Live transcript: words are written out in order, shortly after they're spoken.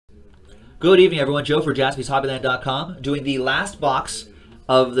Good evening, everyone. Joe for JaspysHobbyland.com doing the last box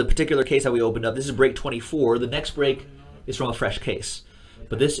of the particular case that we opened up. This is break 24. The next break is from a fresh case,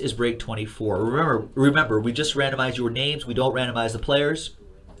 but this is break 24. Remember, we just randomize your names. We don't randomize the players.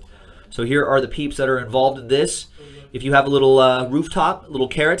 So here are the peeps that are involved in this. If you have a little rooftop, a little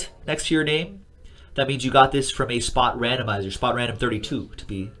carrot next to your name, that means you got this from a spot randomizer, spot random 32 to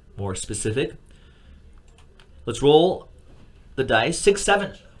be more specific. Let's roll the dice. 6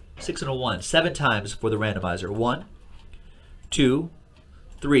 and a 1. 7 times for the randomizer. 1, 2,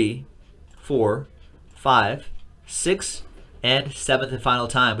 3, 4, 5, 6, and 7th and final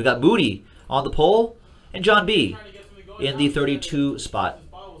time. We got Moody on the pole and John B in the 32 spot.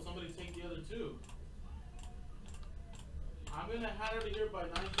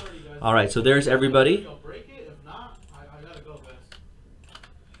 All right, so there's everybody.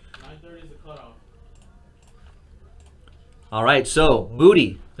 All right, so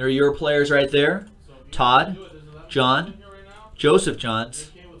Moody, there are your players right there. Todd, John, Joseph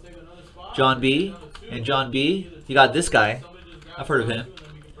Johns, John B, and John B. You got this guy. I've heard of him.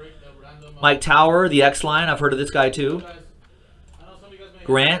 Mike Tower, the X line. I've heard of this guy too.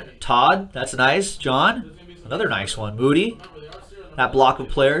 Grant, Todd, that's nice. John, another nice one. Moody, that block of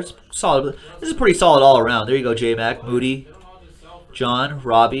players, solid. This is pretty solid all around. There you go, J-Mac, Moody, John,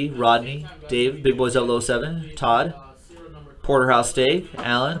 Robbie, Rodney, Dave, Big Boys 007, Todd, Porterhouse Steak,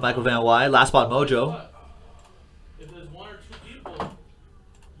 Alan, Michael Van Wy, Last Spot Mojo.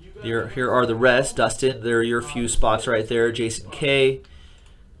 Here are the rest. Dustin, there are your few spots right there. Jason K,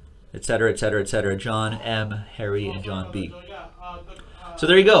 etc., etc., etc. John M, Harry, and John B. So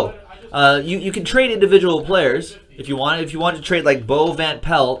there you go. You can trade individual players if you want. If you want to trade like Bo Van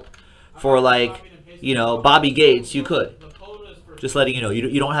Pelt for like, you know, Bobby Gates, you could. Just letting you know,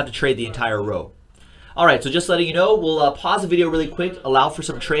 you don't have to trade the entire row. All right, so just letting you know, we'll pause the video really quick, allow for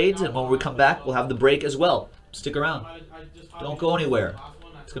some trades, and when we come back, we'll have the break as well. Stick around. Don't go anywhere.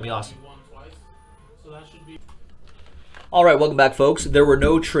 It's going to be awesome. All right, welcome back, folks. There were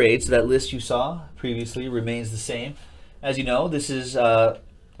no trades. That list you saw previously remains the same. As you know, this is, I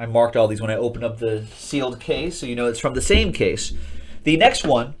marked all these when I opened up the sealed case, so you know it's from the same case. The next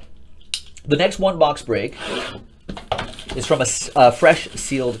one box break is from a fresh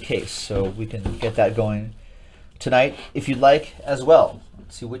sealed case, so we can get that going tonight if you'd like as well.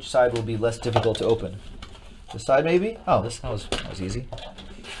 Let's see which side will be less difficult to open. This side maybe? Oh, that was easy.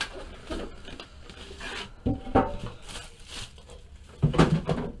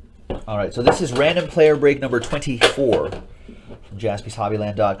 All right, so this is random player break number 24 from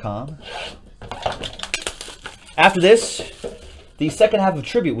JaspysHobbyland.com. After this, the second half of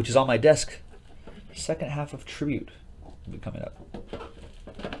Tribute, which is on my desk. Second half of Tribute will be coming up.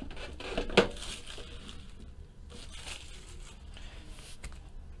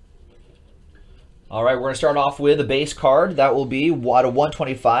 All right, we're going to start off with a base card. That will be out of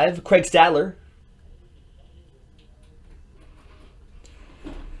 125, Craig Stadler.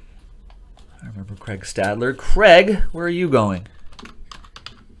 I remember Craig Stadler. Craig, where are you going?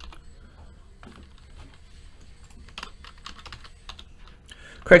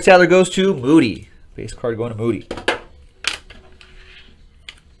 Craig Stadler goes to Moody. Base card going to Moody.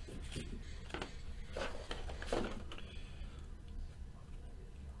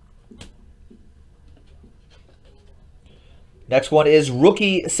 Next one is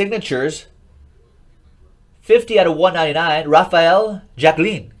rookie signatures. 50 out of 199, Raphael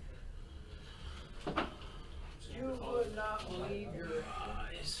Jacqueline. You would not believe your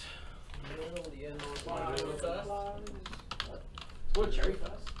eyes.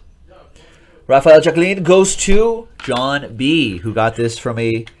 Raphael Jacqueline goes to John B, who got this from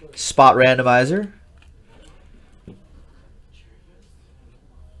a spot randomizer.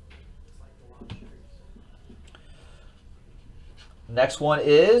 Next one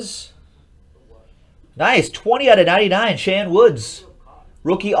is nice, 20 out of 99, Shan Woods.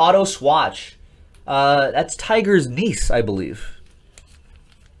 Rookie auto swatch. That's Tiger's niece, I believe.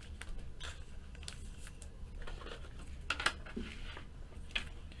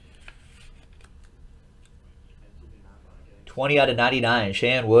 $20 out of 99,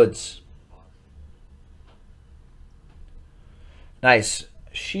 Shan Woods. Nice.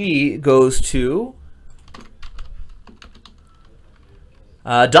 She goes to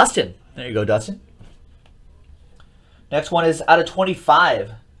Dustin. There you go, Dustin. Next one is out of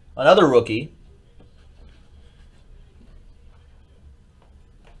 25. Another rookie.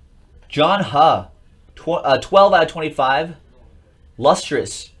 John Ha. 12 out of 25.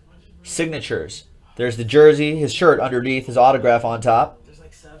 Lustrous signatures. There's the jersey, his shirt underneath, his autograph on top. There's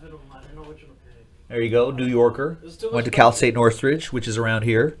like 7 of them. I don't know which one to pick. There you go, New Yorker. Went to Cal State Northridge, which is around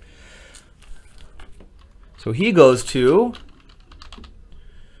here. So he goes to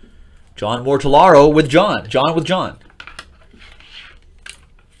John Mortellaro with John. John with John.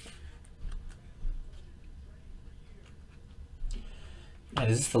 And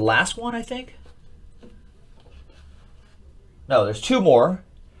is this the last one, I think? No, there's two more.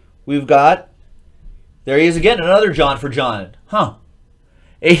 We've got, there he is again, another John for John. Huh.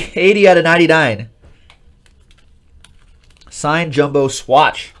 80 out of 99. Signed jumbo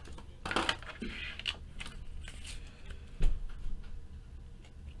swatch.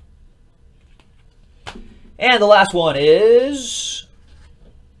 And the last one is,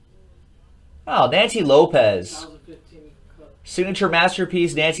 oh, Nancy Lopez. Signature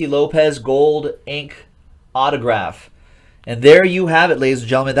Masterpiece, Nancy Lopez Gold Ink Autograph. And there you have it, ladies and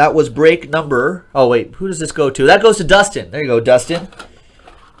gentlemen. That was break number, oh wait, who does this go to? That goes to Dustin. There you go, Dustin.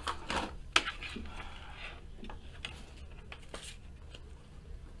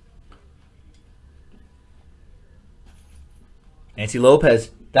 Nancy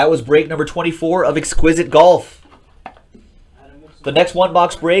Lopez. That was break number 24 of Exquisite Golf. The next one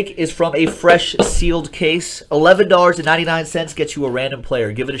box break is from a fresh sealed case. $11.99 gets you a random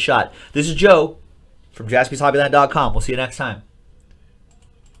player. Give it a shot. This is Joe from JaspysHobbyland.com. We'll see you next time.